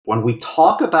when we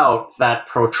talk about that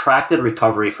protracted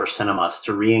recovery for cinemas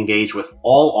to re-engage with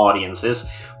all audiences,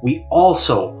 we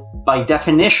also, by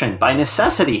definition, by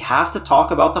necessity, have to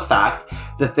talk about the fact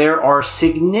that there are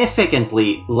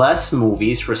significantly less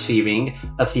movies receiving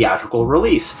a theatrical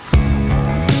release.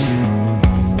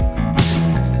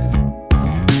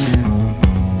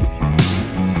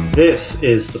 This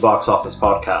is the Box Office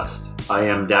Podcast. I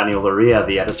am Daniel Loria,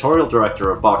 the editorial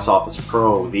director of Box Office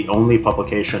Pro, the only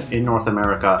publication in North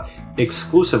America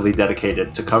exclusively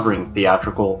dedicated to covering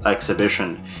theatrical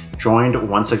exhibition, joined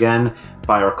once again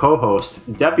by our co-host,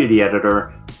 deputy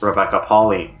editor, Rebecca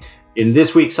Pauley. In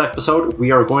this week's episode,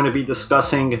 we are going to be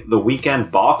discussing the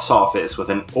weekend box office with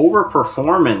an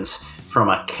overperformance from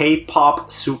a K-pop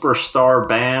superstar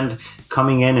band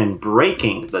coming in and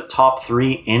breaking the top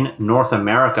 3 in North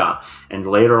America. And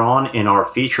later on in our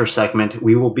feature segment,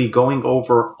 we will be going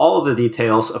over all of the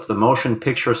details of the Motion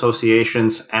Picture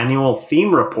Association's annual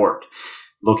theme report,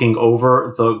 looking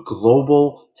over the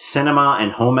global cinema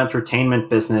and home entertainment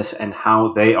business and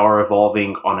how they are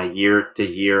evolving on a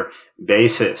year-to-year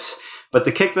basis. But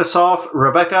to kick this off,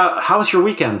 Rebecca, how was your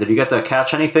weekend? Did you get to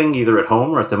catch anything either at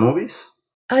home or at the movies?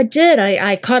 I did.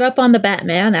 I caught up on the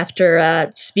Batman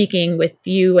after speaking with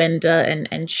you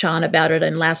and Sean about it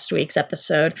in last week's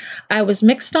episode. I was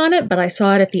mixed on it, but I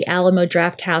saw it at the Alamo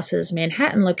Drafthouse's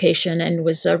Manhattan location and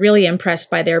was really impressed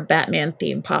by their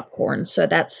Batman-themed popcorn. So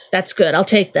that's good. I'll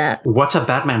take that. What's a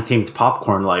Batman-themed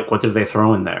popcorn like? What did they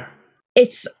throw in there?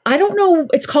 I don't know,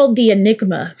 it's called the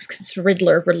Enigma because it's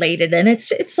Riddler related, and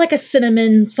it's like a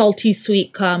cinnamon, salty,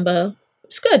 sweet combo.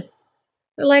 It's good.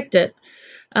 I liked it.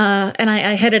 And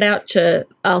I headed out to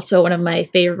also one of my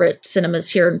favorite cinemas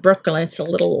here in Brooklyn. It's a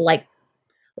little,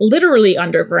 literally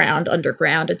underground.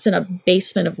 It's in a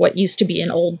basement of what used to be an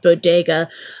old bodega,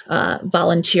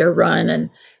 volunteer run. And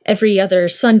every other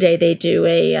Sunday they do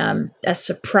a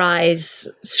surprise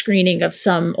screening of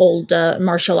some old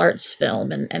martial arts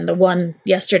film. And the one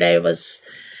yesterday was...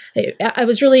 I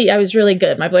was really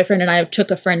good. My boyfriend and I took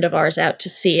a friend of ours out to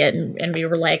see it, and we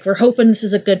were like, we're hoping this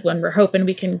is a good one. We're hoping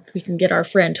we can get our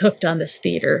friend hooked on this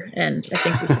theater, and I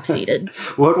think we succeeded.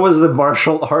 What was the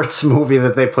martial arts movie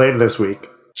that they played this week?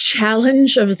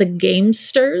 Challenge of the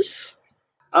Gamesters.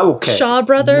 Okay. Shaw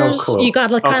Brothers. No clue. You got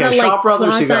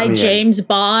quasi James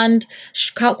Bond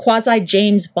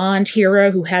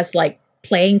hero who has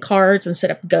playing cards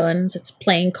instead of guns. It's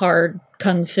playing card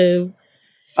kung fu.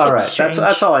 All right,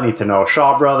 that's all I need to know.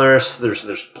 Shaw Brothers, there's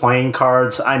playing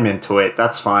cards. I'm into it.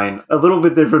 That's fine. A little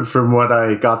bit different from what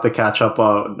I got to catch up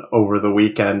on over the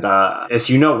weekend. As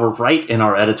you know, we're right in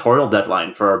our editorial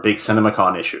deadline for our big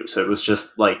CinemaCon issue. So it was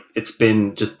just it's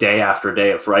been just day after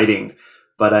day of writing.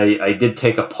 But I did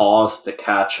take a pause to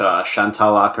catch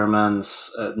Chantal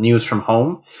Akerman's News from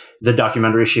Home, the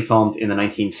documentary she filmed in the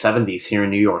 1970s here in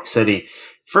New York City.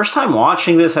 First time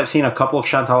watching this, I've seen a couple of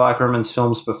Chantal Akerman's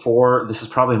films before. This is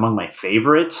probably among my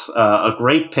favorites. A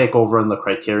great pick over on the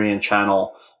Criterion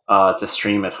channel to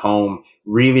stream at home.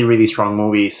 Really, really strong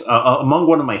movies. Among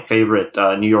one of my favorite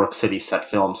New York City set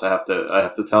films, I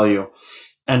have to tell you.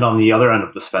 And on the other end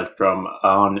of the spectrum,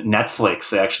 on Netflix,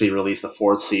 they actually released the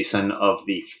 4th season of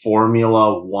the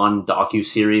Formula One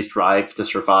docuseries Drive to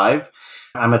Survive.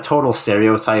 I'm a total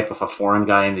stereotype of a foreign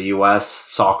guy in the US,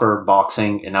 soccer,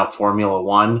 boxing, and now Formula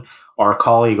One. Our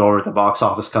colleague over at the box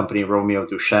office company, Romeo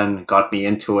Duchesne, got me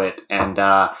into it. And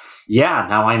now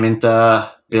I'm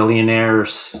into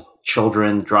billionaires,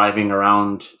 children driving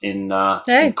around in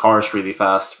cars really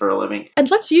fast for a living.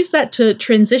 And let's use that to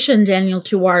transition, Daniel,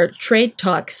 to our trade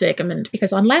talk segment,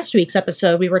 because on last week's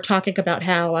episode, we were talking about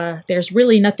how there's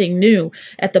really nothing new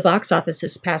at the box office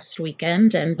this past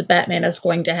weekend, and the Batman is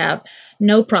going to have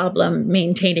no problem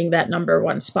maintaining that number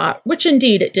 1 spot, which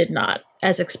indeed it did not,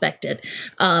 as expected.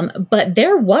 But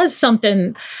there was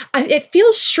something, it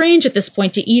feels strange at this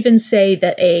point to even say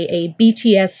that a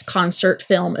BTS concert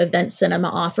film event cinema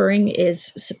offering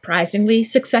is surprisingly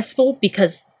successful,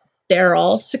 because they're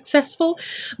all successful.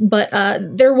 But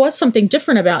there was something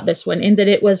different about this one in that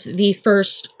it was the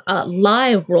first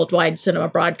live worldwide cinema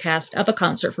broadcast of a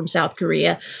concert from South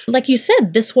Korea. Like you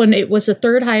said, this one, it was the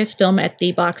 3rd highest film at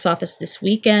the box office this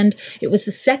weekend. It was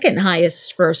the 2nd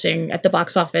highest grossing at the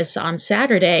box office on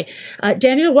Saturday.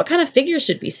 Daniel, what kind of figures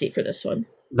should we see for this one?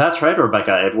 That's right,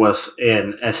 Rebecca. It was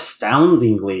an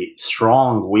astoundingly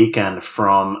strong weekend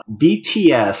from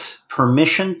BTS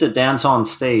Permission to Dance on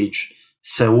Stage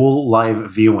Seoul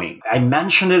live viewing. I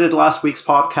mentioned it at last week's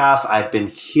podcast. I've been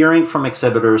hearing from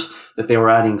exhibitors that they were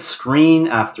adding screen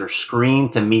after screen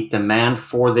to meet demand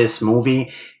for this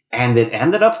movie, and it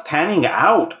ended up panning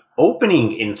out.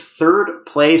 opening in third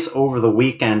place over the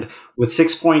weekend with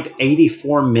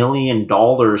 $6.84 million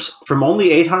from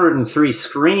only 803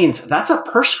 screens. That's a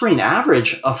per screen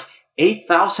average of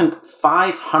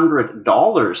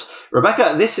 $8,500.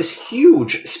 Rebecca, this is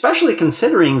huge, especially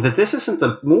considering that this isn't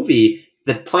a movie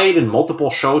that played in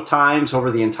multiple showtimes over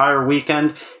the entire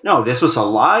weekend. No, this was a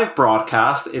live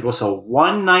broadcast. It was a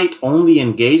one-night only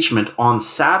engagement on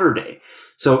Saturday.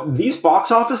 So these box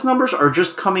office numbers are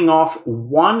just coming off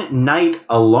one night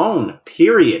alone,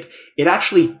 period. It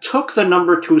actually took the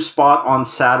number 2 spot on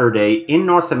Saturday in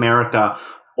North America,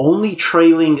 only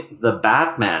trailing The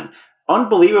Batman.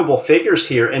 Unbelievable figures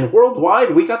here, and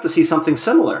worldwide we got to see something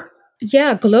similar.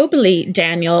 Yeah, globally,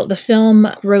 Daniel, the film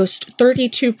grossed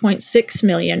 $32.6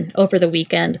 million over the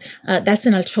weekend. That's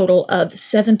in a total of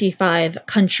 75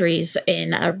 countries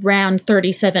in around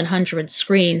 3,700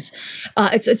 screens.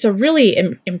 It's a really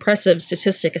impressive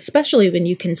statistic, especially when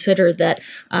you consider that,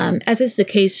 as is the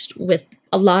case with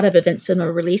a lot of event cinema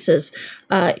releases,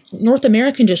 North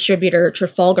American distributor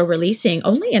Trafalgar Releasing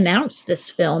only announced this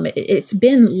film. It's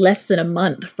been less than a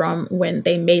month from when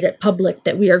they made it public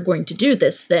that we are going to do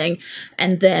this thing,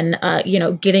 and then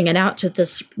getting it out to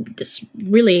this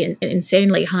really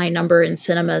insanely high number in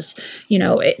cinemas.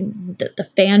 The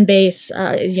fan base,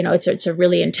 it's a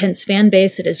really intense fan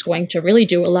base. It is going to really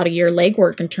do a lot of year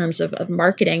legwork in terms of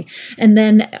marketing, and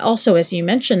then also, as you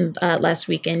mentioned last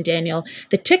weekend, Daniel,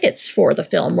 the tickets for the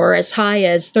film were as high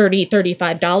as $30,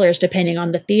 $35, depending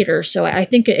on the theater. So I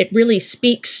think it really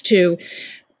speaks to,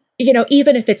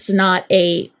 even if it's not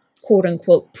a quote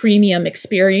unquote premium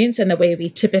experience in the way we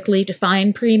typically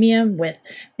define premium with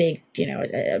big,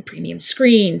 a premium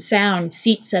screen, sound,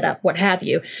 seat setup, what have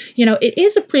you. It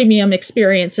is a premium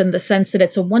experience in the sense that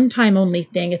it's a one-time only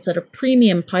thing. It's at a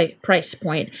premium price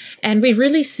point. And we've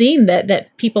really seen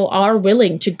that people are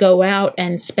willing to go out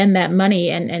and spend that money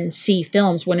and see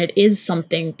films when it is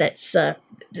something that's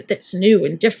new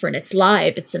and different. It's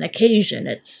live. It's an occasion.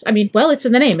 It's in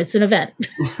the name. It's an event.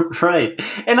 Right.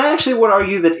 And I actually would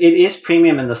argue that it is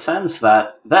premium in the sense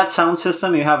that sound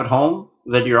system you have at home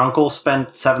that your uncle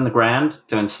spent $7,000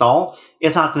 to install,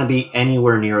 it's not going to be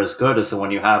anywhere near as good as the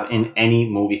one you have in any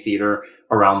movie theater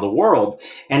around the world.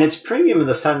 And it's premium in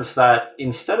the sense that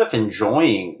instead of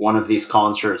enjoying one of these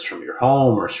concerts from your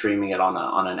home or streaming it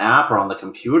on an app or on the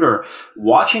computer,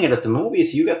 watching it at the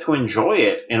movies, you get to enjoy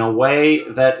it in a way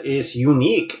that is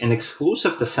unique and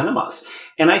exclusive to cinemas.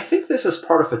 And I think this is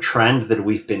part of a trend that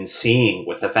we've been seeing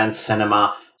with event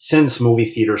cinema since movie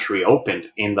theaters reopened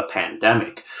in the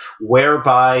pandemic,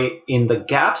 whereby in the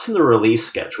gaps in the release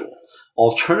schedule,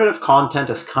 alternative content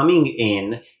is coming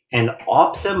in and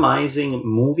optimizing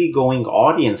movie-going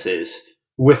audiences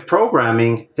with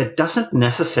programming that doesn't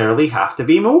necessarily have to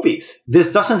be movies.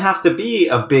 This doesn't have to be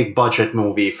a big budget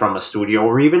movie from a studio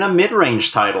or even a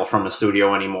mid-range title from a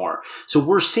studio anymore. So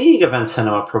we're seeing event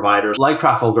cinema providers like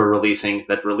Trafalgar Releasing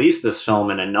that release this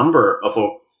film in a number of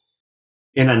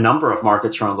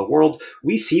markets around the world.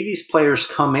 We see these players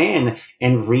come in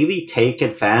and really take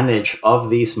advantage of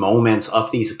these moments,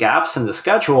 of these gaps in the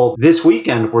schedule. This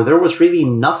weekend, where there was really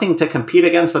nothing to compete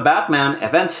against the Batman,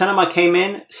 event cinema came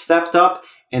in, stepped up,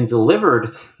 and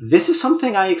delivered. This is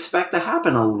something I expect to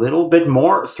happen a little bit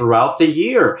more throughout the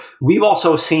year. We've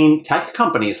also seen tech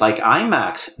companies like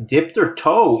IMAX dip their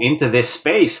toe into this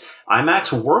space.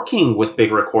 IMAX working with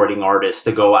big recording artists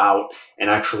to go out and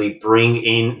actually bring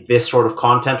in this sort of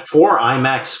content for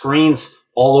IMAX screens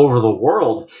all over the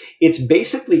world. It's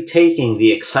basically taking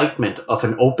the excitement of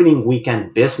an opening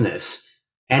weekend business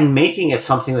and making it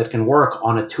something that can work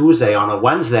on a Tuesday, on a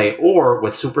Wednesday, or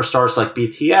with superstars like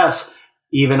BTS,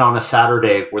 even on a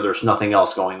Saturday where there's nothing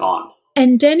else going on.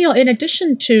 And Daniel, in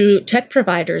addition to tech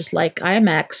providers like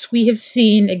IMAX, we have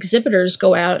seen exhibitors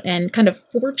go out and kind of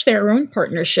forge their own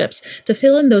partnerships to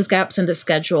fill in those gaps in the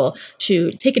schedule,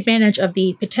 to take advantage of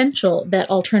the potential that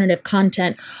alternative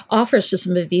content offers to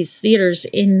some of these theaters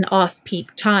in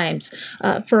off-peak times.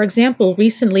 For example,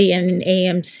 recently in an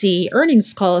AMC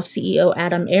earnings call, CEO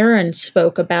Adam Aron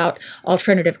spoke about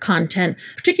alternative content,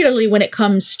 particularly when it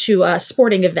comes to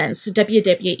sporting events,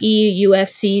 WWE,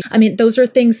 UFC. Those are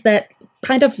things that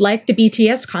kind of like the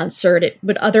BTS concert, it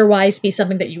would otherwise be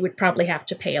something that you would probably have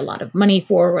to pay a lot of money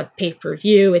for with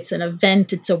pay-per-view. It's an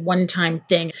event. It's a one-time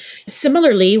thing.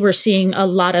 Similarly, we're seeing a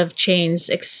lot of chains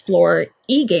explore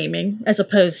e-gaming as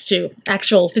opposed to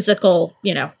actual physical,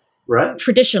 right,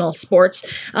 traditional sports,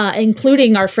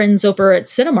 including our friends over at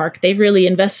Cinemark. They've really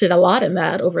invested a lot in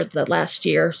that over the last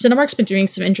year. Cinemark's been doing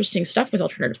some interesting stuff with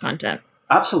alternative content.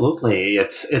 Absolutely.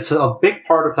 It's a big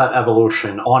part of that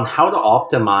evolution on how to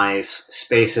optimize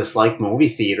spaces like movie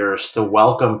theaters to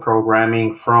welcome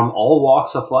programming from all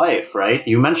walks of life, right?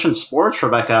 You mentioned sports,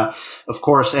 Rebecca. Of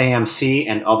course, AMC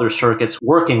and other circuits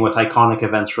working with Iconic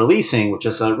Events Releasing, which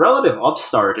is a relative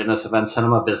upstart in this event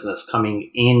cinema business coming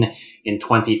in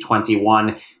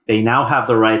 2021. They now have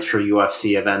the rights for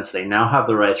UFC events. They now have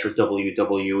the rights for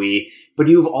WWE. But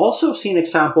you've also seen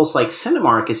examples like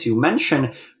Cinemark, as you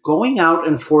mentioned, going out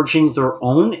and forging their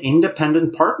own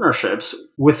independent partnerships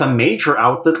with a major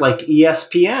outlet like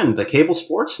ESPN, the cable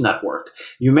sports network.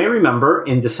 You may remember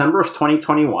in December of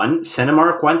 2021,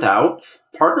 Cinemark went out,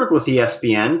 partnered with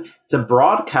ESPN to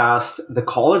broadcast the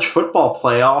college football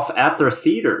playoff at their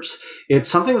theaters. It's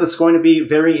something that's going to be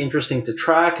very interesting to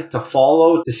track, to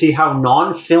follow, to see how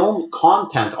non-film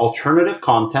content, alternative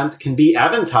content, can be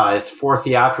advertised for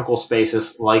theatrical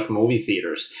spaces like movie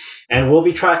theaters. And we'll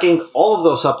be tracking all of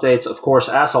those updates, of course,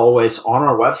 as always, on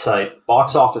our website,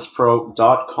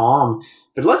 boxofficepro.com.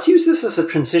 But let's use this as a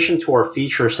transition to our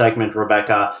feature segment,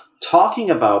 Rebecca, talking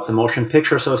about the Motion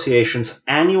Picture Association's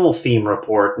annual theme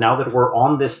report, now that we're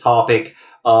on this topic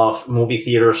of movie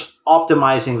theaters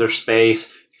optimizing their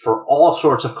space for all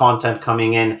sorts of content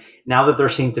coming in, now that there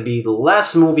seem to be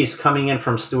less movies coming in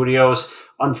from studios.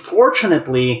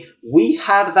 Unfortunately, we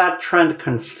had that trend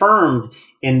confirmed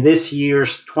in this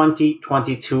year's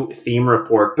 2022 theme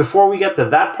report. Before we get to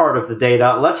that part of the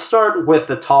data, let's start with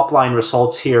the top line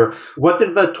results here. What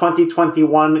did the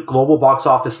 2021 global box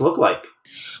office look like?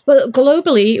 Well,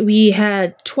 globally, we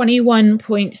had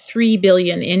 $21.3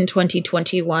 billion in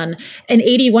 2021, an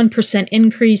 81%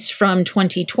 increase from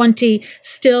 2020,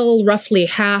 still roughly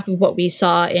half of what we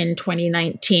saw in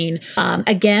 2019.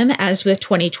 Again, as with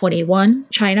 2021,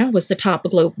 China was the top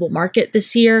global market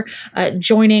this year,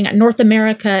 joining North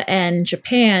America and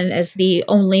Japan as the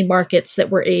only markets that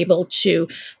were able to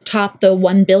top the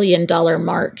 $1 billion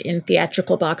mark in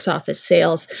theatrical box office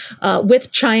sales.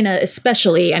 With China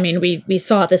especially, I mean, we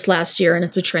saw this last year, and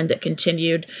it's a trend that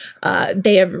continued.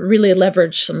 They have really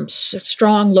leveraged some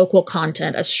strong local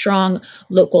content, a strong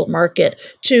local market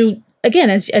to, again,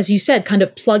 as you said, kind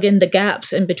of plug in the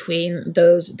gaps in between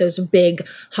those big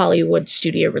Hollywood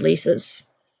studio releases.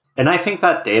 And I think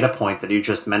that data point that you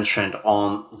just mentioned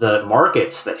on the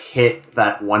markets that hit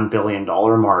that $1 billion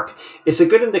mark is a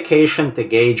good indication to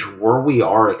gauge where we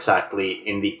are exactly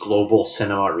in the global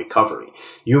cinema recovery.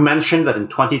 You mentioned that in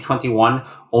 2021,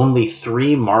 only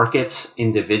 3 markets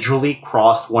individually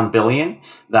crossed 1 billion.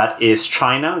 That is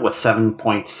China with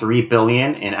 7.3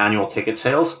 billion in annual ticket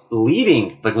sales,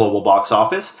 leading the global box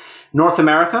office. North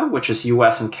America, which is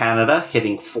US and Canada,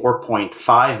 hitting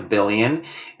 4.5 billion,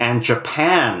 and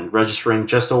Japan registering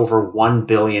just over 1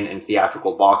 billion in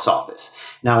theatrical box office.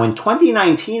 Now in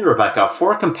 2019, Rebecca,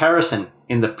 for comparison,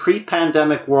 in the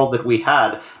pre-pandemic world that we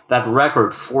had, that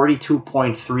record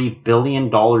 $42.3 billion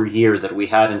year that we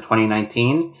had in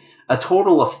 2019, a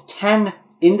total of 10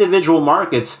 individual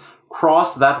markets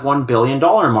crossed that $1 billion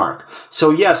mark.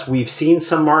 So yes, we've seen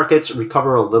some markets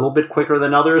recover a little bit quicker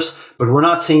than others, but we're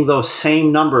not seeing those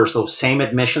same numbers, those same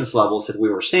admissions levels that we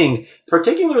were seeing,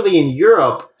 particularly in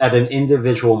Europe, at an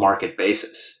individual market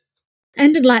basis.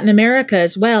 And in Latin America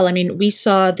as well. I mean, we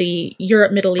saw the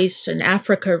Europe, Middle East, and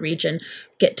Africa region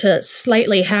get to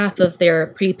slightly half of their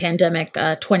pre-pandemic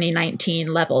 2019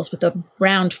 levels, with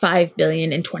around $5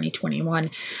 billion in 2021.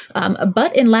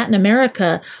 But in Latin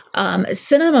America,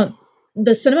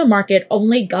 the cinema market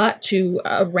only got to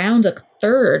around a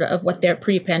third of what their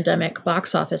pre-pandemic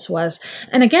box office was.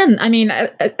 And again, I mean,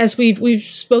 as we've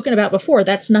spoken about before,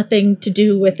 that's nothing to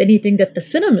do with anything that the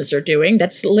cinemas are doing.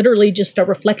 That's literally just a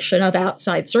reflection of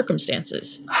outside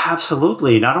circumstances.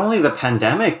 Absolutely. Not only the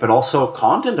pandemic, but also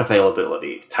content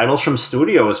availability, titles from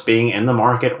studios being in the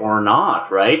market or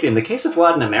not, right? In the case of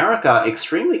Latin America,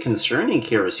 extremely concerning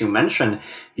here, as you mentioned,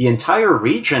 the entire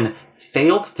region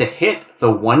failed to hit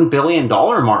the $1 billion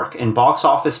mark in box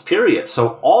office period.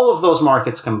 So all of those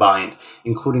markets combined,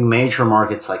 including major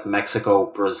markets like Mexico,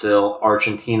 Brazil,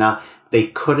 Argentina, they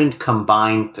couldn't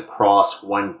combine to cross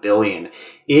 1 billion.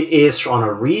 It is, on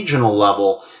a regional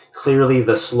level, clearly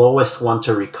the slowest one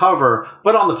to recover.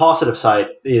 But on the positive side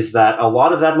is that a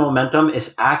lot of that momentum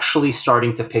is actually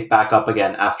starting to pick back up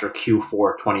again after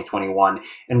Q4 2021.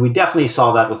 And we definitely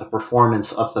saw that with the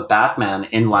performance of The Batman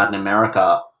in Latin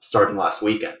America starting last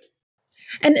weekend.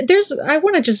 And I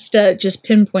want to just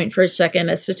pinpoint for a second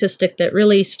a statistic that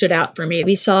really stood out for me.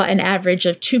 We saw an average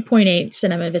of 2.8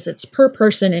 cinema visits per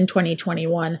person in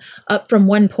 2021, up from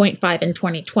 1.5 in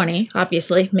 2020.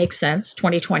 Obviously, makes sense.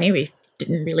 2020, we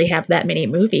didn't really have that many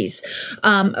movies.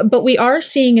 But we are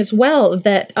seeing as well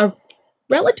that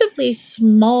relatively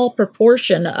small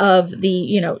proportion of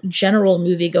the, general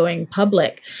movie-going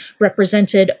public,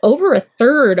 represented over a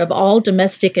third of all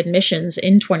domestic admissions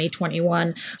in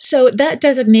 2021. So that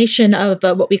designation of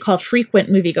what we call frequent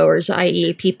moviegoers,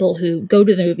 i.e. people who go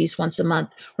to the movies once a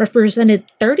month, represented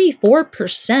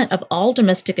 34% of all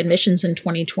domestic admissions in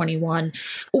 2021,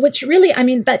 which really,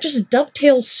 that just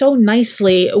dovetails so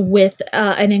nicely with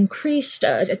an increased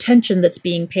attention that's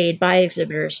being paid by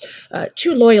exhibitors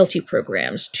to loyalty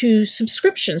programs, to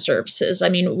subscription services.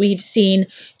 We've seen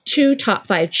 2 top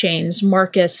 5 chains,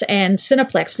 Marcus and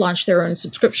Cineplex, launch their own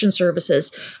subscription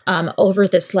services over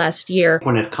this last year.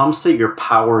 When it comes to your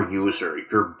power user,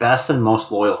 your best and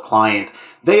most loyal client,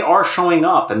 they are showing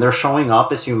up, and they're showing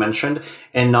up, as you mentioned,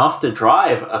 enough to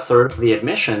drive a third of the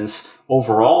admissions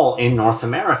overall in North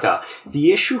America.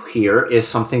 The issue here is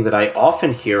something that I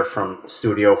often hear from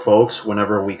studio folks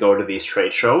whenever we go to these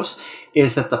trade shows,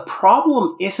 is that the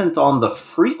problem isn't on the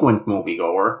frequent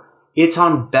moviegoer, it's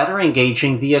on better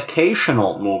engaging the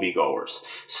occasional moviegoers.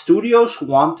 Studios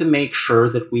want to make sure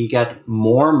that we get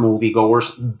more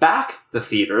moviegoers back to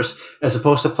theaters, as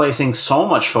opposed to placing so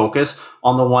much focus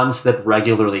on the ones that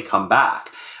regularly come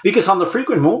back. Because on the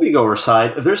frequent moviegoer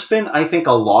side, there's been, I think,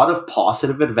 a lot of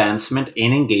positive advancement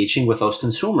in engaging with those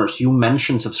consumers. You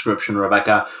mentioned subscription,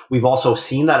 Rebecca. We've also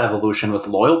seen that evolution with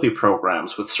loyalty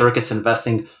programs, with circuits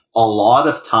investing a lot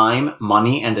of time,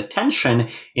 money, and attention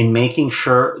in making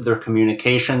sure their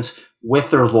communications with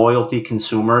their loyalty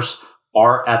consumers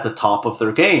are at the top of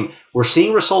their game. We're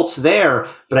seeing results there,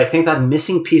 but I think that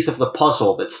missing piece of the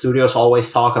puzzle that studios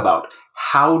always talk about,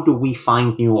 how do we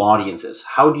find new audiences?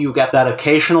 How do you get that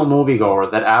occasional moviegoer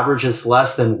that averages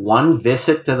less than 1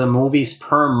 visit to the movies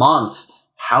per month?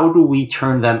 How do we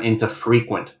turn them into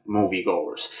frequent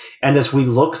moviegoers? And as we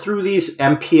look through these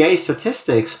MPA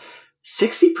statistics,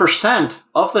 60%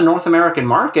 of the North American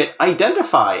market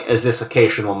identify as this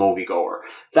occasional moviegoer.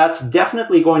 That's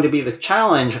definitely going to be the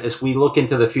challenge as we look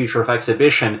into the future of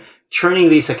exhibition, turning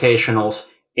these occasionals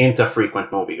into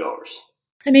frequent moviegoers.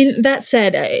 That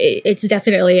said, it's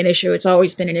definitely an issue. It's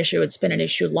always been an issue. It's been an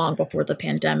issue long before the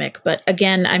pandemic. But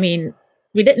again,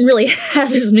 we didn't really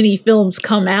have as many films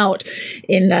come out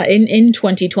in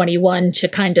 2021 to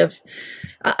kind of...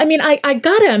 I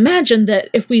gotta imagine that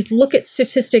if we look at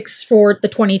statistics for the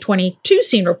 2022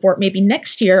 Scene Report, maybe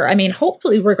next year,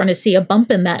 hopefully we're going to see a bump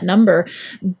in that number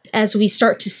as we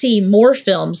start to see more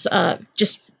films,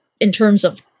 just in terms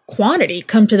of quantity,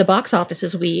 come to the box office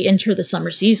as we enter the summer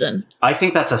season. I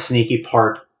think that's a sneaky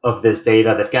part of this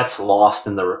data that gets lost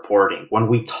in the reporting. When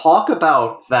we talk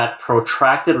about that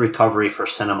protracted recovery for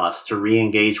cinemas to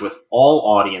re-engage with all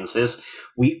audiences,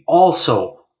 we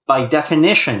also, by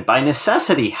definition, by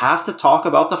necessity, have to talk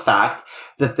about the fact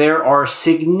that there are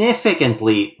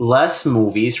significantly less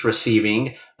movies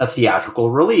receiving a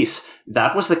theatrical release.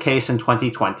 That was the case in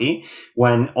 2020,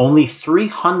 when only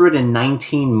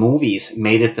 319 movies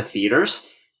made it to theaters.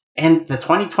 And the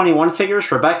 2021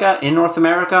 figures, Rebecca, in North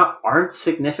America aren't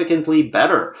significantly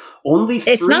better.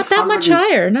 It's not that much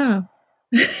higher, no.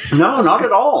 No, not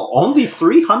at all. Only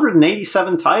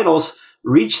 387 titles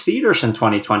reached theaters in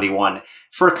 2021.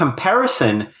 For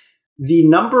comparison, the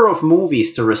number of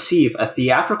movies to receive a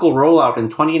theatrical rollout in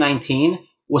 2019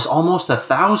 was almost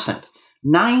 1,000.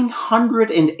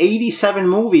 987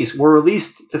 movies were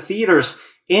released to theaters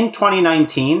in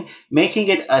 2019, making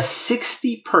it a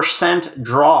 60%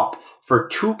 drop for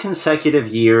 2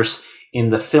 consecutive years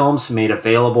in the films made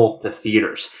available to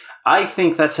theaters. I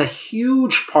think that's a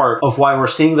huge part of why we're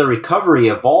seeing the recovery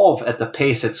evolve at the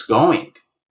pace it's going.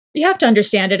 You have to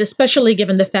understand it, especially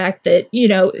given the fact that,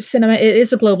 cinema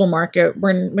is a global market.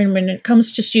 When it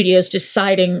comes to studios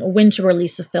deciding when to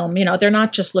release a film, they're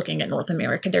not just looking at North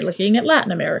America. They're looking at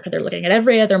Latin America. They're looking at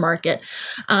every other market.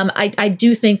 I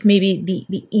do think maybe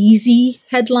the easy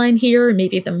headline here,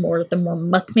 maybe the more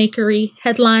muckmakery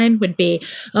headline would be,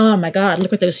 oh my God,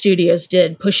 look what those studios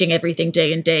did, pushing everything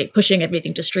day and date, pushing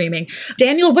everything to streaming.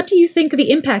 Daniel, what do you think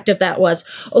the impact of that was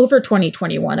over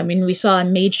 2021? We saw a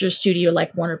major studio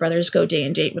like Warner Brothers go day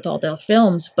and date with all their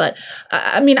films. But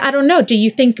I don't know. Do you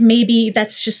think maybe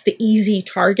that's just the easy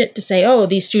target to say, oh,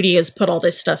 these studios put all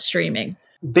this stuff streaming?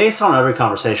 Based on every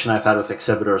conversation I've had with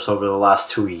exhibitors over the last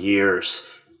 2 years,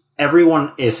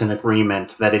 everyone is in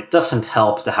agreement that it doesn't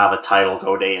help to have a title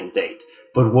go day and date.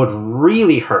 But what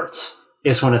really hurts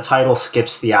is when a title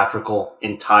skips theatrical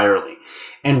entirely.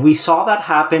 And we saw that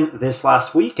happen this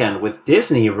last weekend with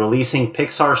Disney releasing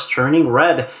Pixar's Turning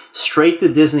Red straight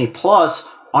to Disney Plus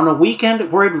on a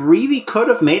weekend where it really could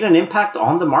have made an impact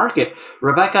on the market.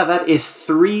 Rebecca, that is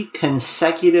 3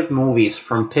 consecutive movies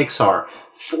from Pixar,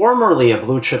 formerly a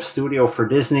blue chip studio for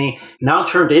Disney, now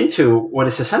turned into what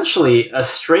is essentially a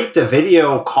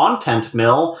straight-to-video content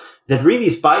mill that really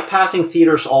is bypassing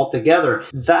theaters altogether.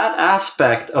 That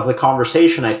aspect of the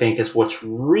conversation, I think, is what's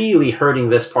really hurting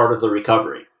this part of the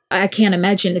recovery. I can't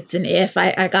imagine it's an if.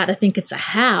 I gotta think it's a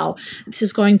how. This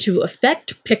is going to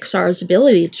affect Pixar's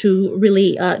ability to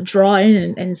really draw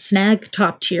in and snag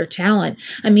top-tier talent.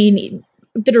 I mean,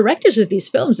 the directors of these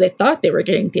films, they thought they were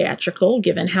getting theatrical,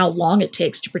 given how long it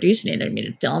takes to produce an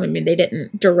animated film. I mean, they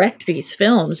didn't direct these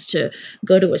films to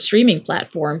go to a streaming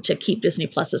platform to keep Disney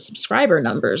Plus's subscriber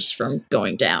numbers from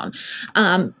going down.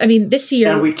 I mean, this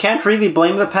year... And we can't really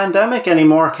blame the pandemic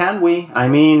anymore, can we? I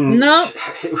mean, no.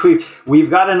 We've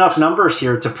got enough numbers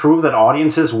here to prove that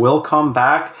audiences will come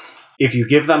back if you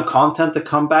give them content to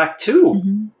come back to.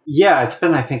 Mm-hmm. Yeah, it's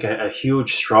been, I think, a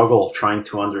huge struggle trying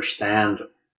to understand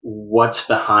what's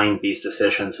behind these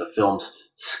decisions of films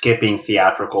skipping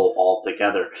theatrical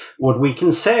altogether. What we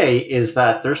can say is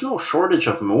that there's no shortage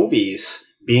of movies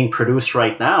being produced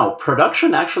right now.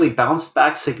 Production actually bounced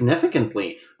back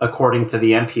significantly, according to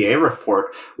the MPA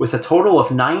report, with a total of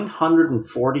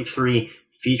 943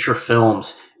 feature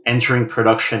films entering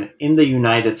production in the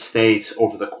United States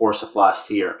over the course of last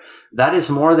year. That is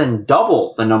more than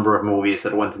double the number of movies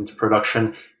that went into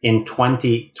production in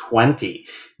 2020.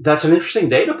 That's an interesting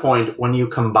data point when you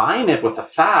combine it with the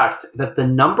fact that the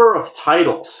number of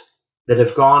titles that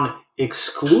have gone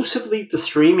exclusively to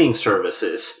streaming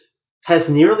services has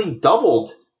nearly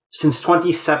doubled since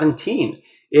 2017.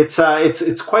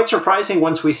 It's quite surprising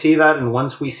once we see that, and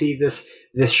once we see this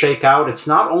shake out. It's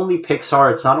not only Pixar,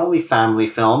 it's not only family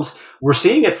films. We're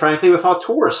seeing it, frankly, with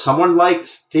auteurs. Someone like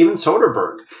Steven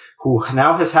Soderbergh, who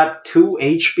now has had 2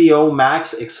 HBO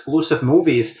Max exclusive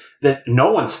movies that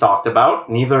no one's talked about,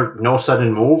 neither No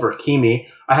Sudden Move or Kimi.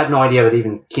 I had no idea that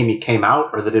even Kimi came out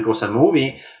or that it was a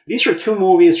movie. These are 2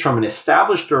 movies from an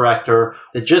established director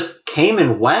that just came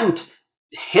and went,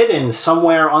 hidden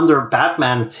somewhere under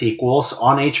Batman sequels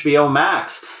on HBO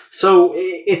Max. So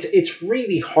it's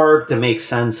really hard to make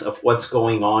sense of what's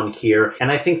going on here. And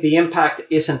I think the impact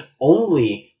isn't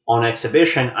only on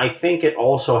exhibition. I think it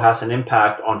also has an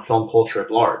impact on film culture at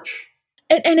large.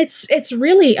 And it's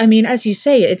really, I mean, as you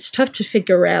say, it's tough to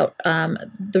figure out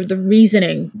the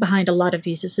reasoning behind a lot of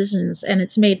these decisions. And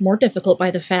it's made more difficult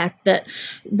by the fact that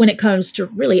when it comes to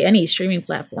really any streaming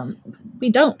platform, we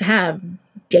don't have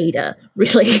data,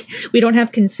 really. We don't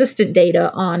have consistent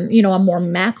data on, a more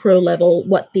macro level,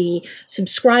 what the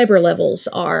subscriber levels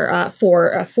are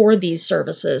for these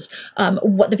services,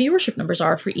 what the viewership numbers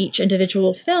are for each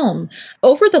individual film.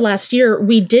 Over the last year,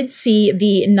 we did see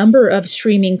the number of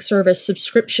streaming service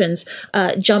subscriptions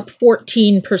jump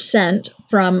 14%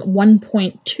 from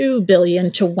 1.2 billion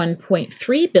to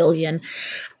 1.3 billion.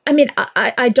 I mean,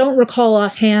 I don't recall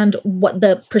offhand what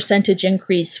the percentage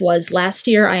increase was last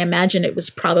year. I imagine it was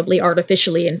probably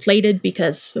artificially inflated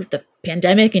because of the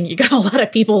pandemic, and you got a lot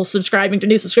of people subscribing to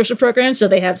new subscription programs, so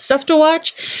they have stuff to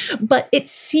watch. But it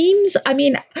seems, I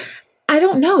mean, I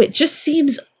don't know, it just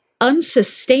seems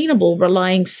unsustainable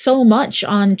relying so much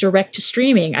on direct to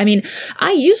streaming. I mean,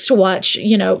 I used to watch,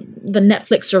 the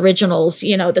Netflix originals,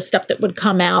 the stuff that would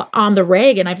come out on the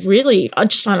reg, and I've really,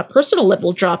 just on a personal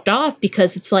level, dropped off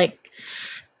because it's like,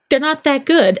 they're not that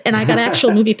good, and I got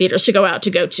actual movie theaters to go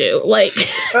to. Like,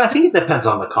 I think it depends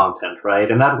on the content,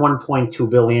 right? And that 1.2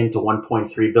 billion to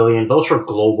 1.3 billion, those are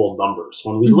global numbers.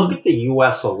 When we look at the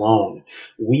US alone,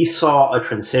 we saw a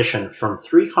transition from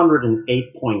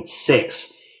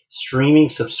 308.6 streaming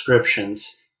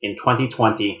subscriptions in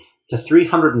 2020 to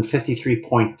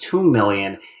 353.2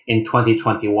 million in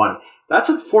 2021. That's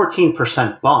a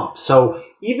 14% bump. So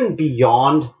even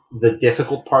beyond the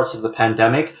difficult parts of the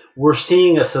pandemic, we're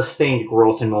seeing a sustained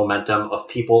growth in momentum of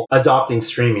people adopting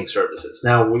streaming services.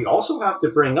 Now, we also have to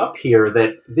bring up here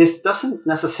that this doesn't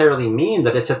necessarily mean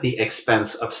that it's at the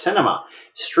expense of cinema.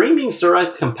 Streaming's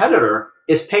direct competitor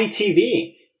is pay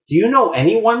TV. Do you know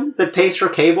anyone that pays for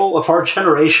cable of our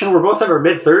generation? We're both in our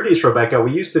mid-30s, Rebecca.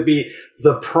 We used to be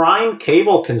the prime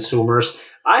cable consumers.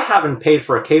 I haven't paid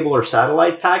for a cable or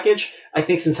satellite package, I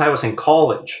think, since I was in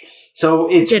college. So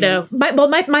it's...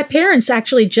 My parents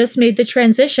actually just made the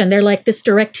transition. They're like, this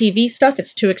DirecTV stuff,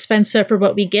 it's too expensive for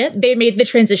what we get. They made the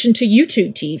transition to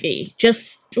YouTube TV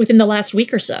just within the last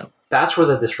week or so. That's where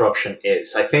the disruption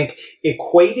is. I think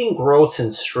equating growth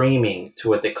in streaming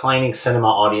to a declining cinema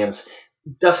audience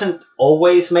doesn't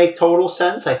always make total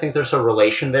sense. I think there's a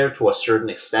relation there to a certain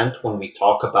extent when we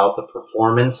talk about the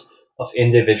performance of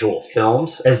individual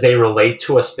films as they relate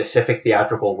to a specific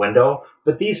theatrical window.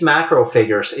 But these macro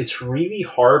figures, it's really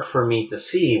hard for me to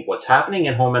see what's happening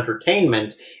in home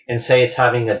entertainment and say it's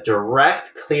having a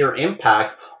direct, clear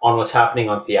impact on what's happening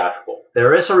on theatrical.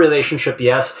 There is a relationship,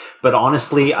 yes, but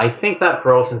honestly, I think that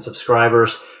growth in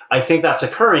subscribers, I think that's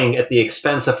occurring at the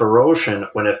expense of erosion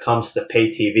when it comes to pay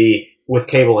TV, with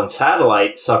cable and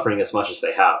satellite suffering as much as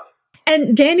they have.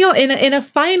 And Daniel, in a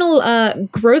final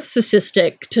growth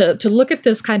statistic to look at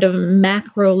this kind of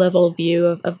macro level view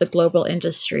of the global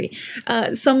industry,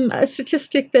 some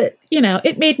statistic that,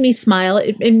 it made me smile.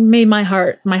 It made my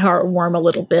heart warm a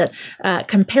little bit.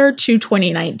 Compared to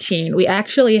 2019, we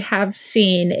actually have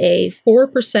seen a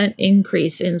 4%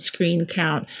 increase in screen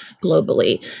count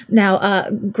globally. Now,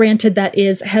 granted, that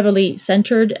is heavily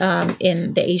centered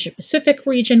in the Asia Pacific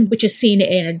region, which has seen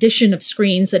an addition of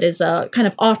screens that is kind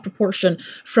of off proportion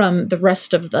from the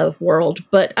rest of the world.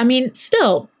 But I mean,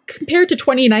 still, compared to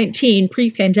 2019,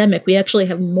 pre-pandemic, we actually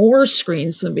have more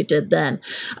screens than we did then.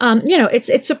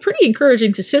 It's a pretty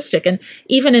encouraging statistic. And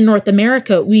even in North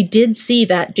America, we did see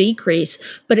that decrease,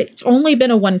 but it's only been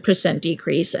a 1%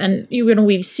 decrease. And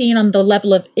we've seen on the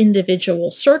level of individual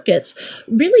circuits,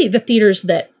 really the theaters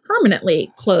that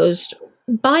permanently closed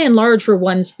by and large were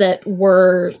ones that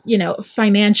were,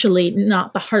 financially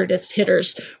not the hardest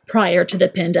hitters prior to the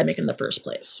pandemic in the first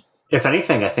place. If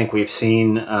anything, I think we've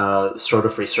seen sort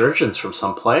of resurgence from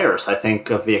some players. I think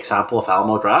of the example of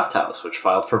Alamo Drafthouse, which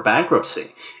filed for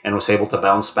bankruptcy and was able to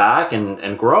bounce back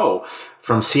and grow.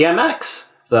 From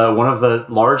CMX, one of the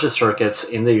largest circuits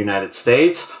in the United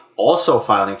States, also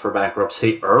filing for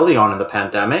bankruptcy early on in the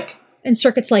pandemic. And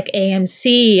circuits like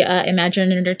AMC,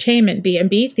 Imagine Entertainment,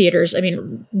 B&B Theaters,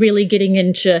 really getting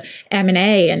into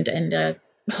M&A and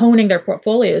honing their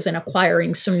portfolios and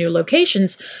acquiring some new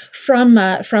locations from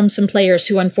some players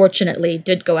who unfortunately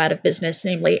did go out of business,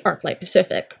 namely ArcLight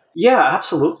Pacific. Yeah,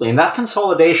 absolutely. And that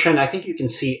consolidation, I think you can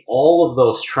see all of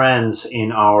those trends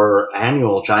in our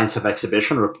annual Giants of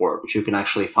Exhibition report, which you can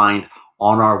actually find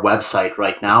on our website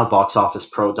right now,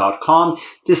 boxofficepro.com,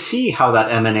 to see how that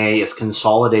M&A is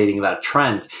consolidating that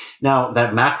trend. Now,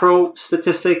 that macro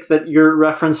statistic that you're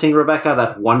referencing, Rebecca,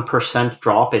 that 1%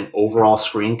 drop in overall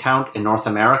screen count in North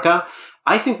America,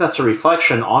 I think that's a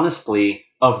reflection, honestly,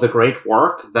 of the great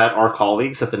work that our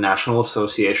colleagues at the National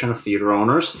Association of Theater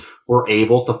Owners were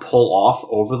able to pull off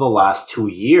over the last 2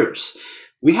 years.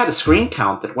 We had a screen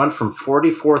count that went from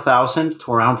 44,000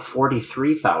 to around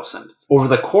 43,000 over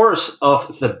the course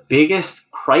of the biggest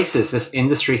crisis this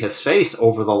industry has faced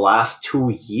over the last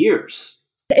 2 years.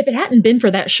 If it hadn't been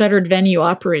for that shuttered venue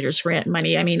operators grant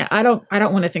money, I don't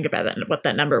want to think about that, what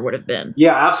that number would have been.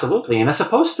 Yeah, absolutely. And as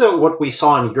opposed to what we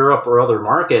saw in Europe or other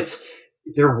markets,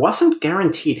 there wasn't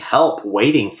guaranteed help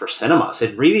waiting for cinemas.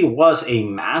 It really was a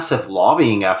massive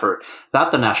lobbying effort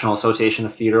that the National Association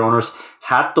of Theater Owners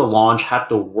had to launch, had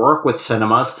to work with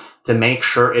cinemas to make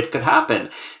sure it could happen.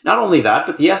 Not only that,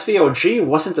 but the SVOG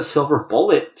wasn't a silver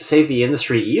bullet to save the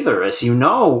industry either. As you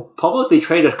know, publicly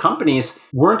traded companies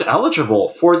weren't eligible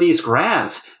for these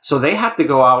grants, so they had to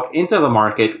go out into the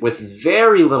market with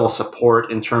very little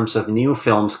support in terms of new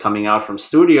films coming out from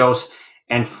studios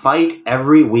and fight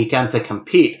every weekend to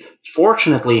compete.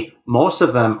 Fortunately, most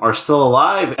of them are still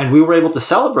alive, and we were able to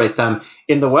celebrate them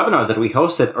in the webinar that we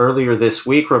hosted earlier this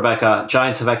week, Rebecca,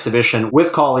 Giants of Exhibition,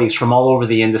 with colleagues from all over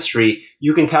the industry.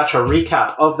 You can catch a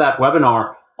recap of that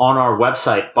webinar on our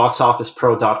website,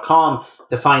 boxofficepro.com,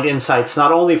 to find insights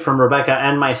not only from Rebecca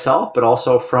and myself, but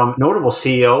also from notable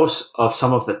CEOs of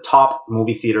some of the top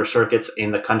movie theater circuits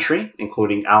in the country,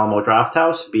 including Alamo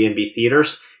Drafthouse, B&B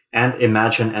Theaters, and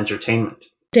Imagine Entertainment.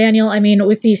 Daniel,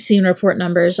 with these scene report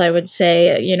numbers, I would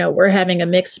say, we're having a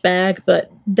mixed bag, but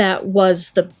that was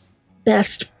the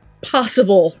best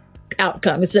possible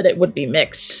outcome, is that it would be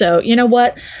mixed. So you know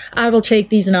what? I will take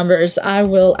these numbers. I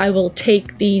will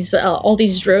take these all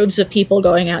these droves of people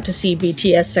going out to see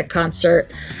BTS at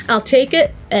concert. I'll take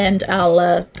it, and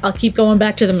I'll keep going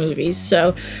back to the movies.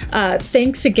 So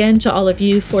thanks again to all of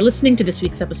you for listening to this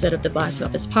week's episode of the Box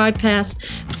Office Podcast.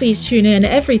 Please tune in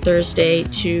every Thursday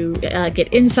to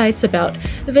get insights about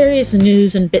the various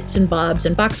news and bits and bobs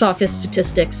and box office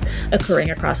statistics occurring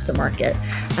across the market.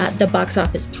 The Box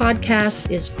Office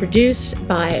Podcast is produced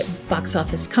by Box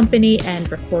Office Company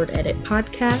and Record Edit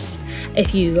Podcast.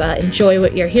 If you enjoy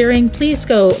what you're hearing, please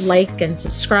go like and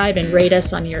subscribe and rate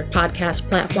us on your podcast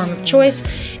platform of choice.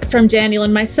 From Daniel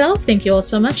and myself, thank you all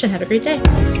so much and have a great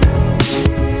day.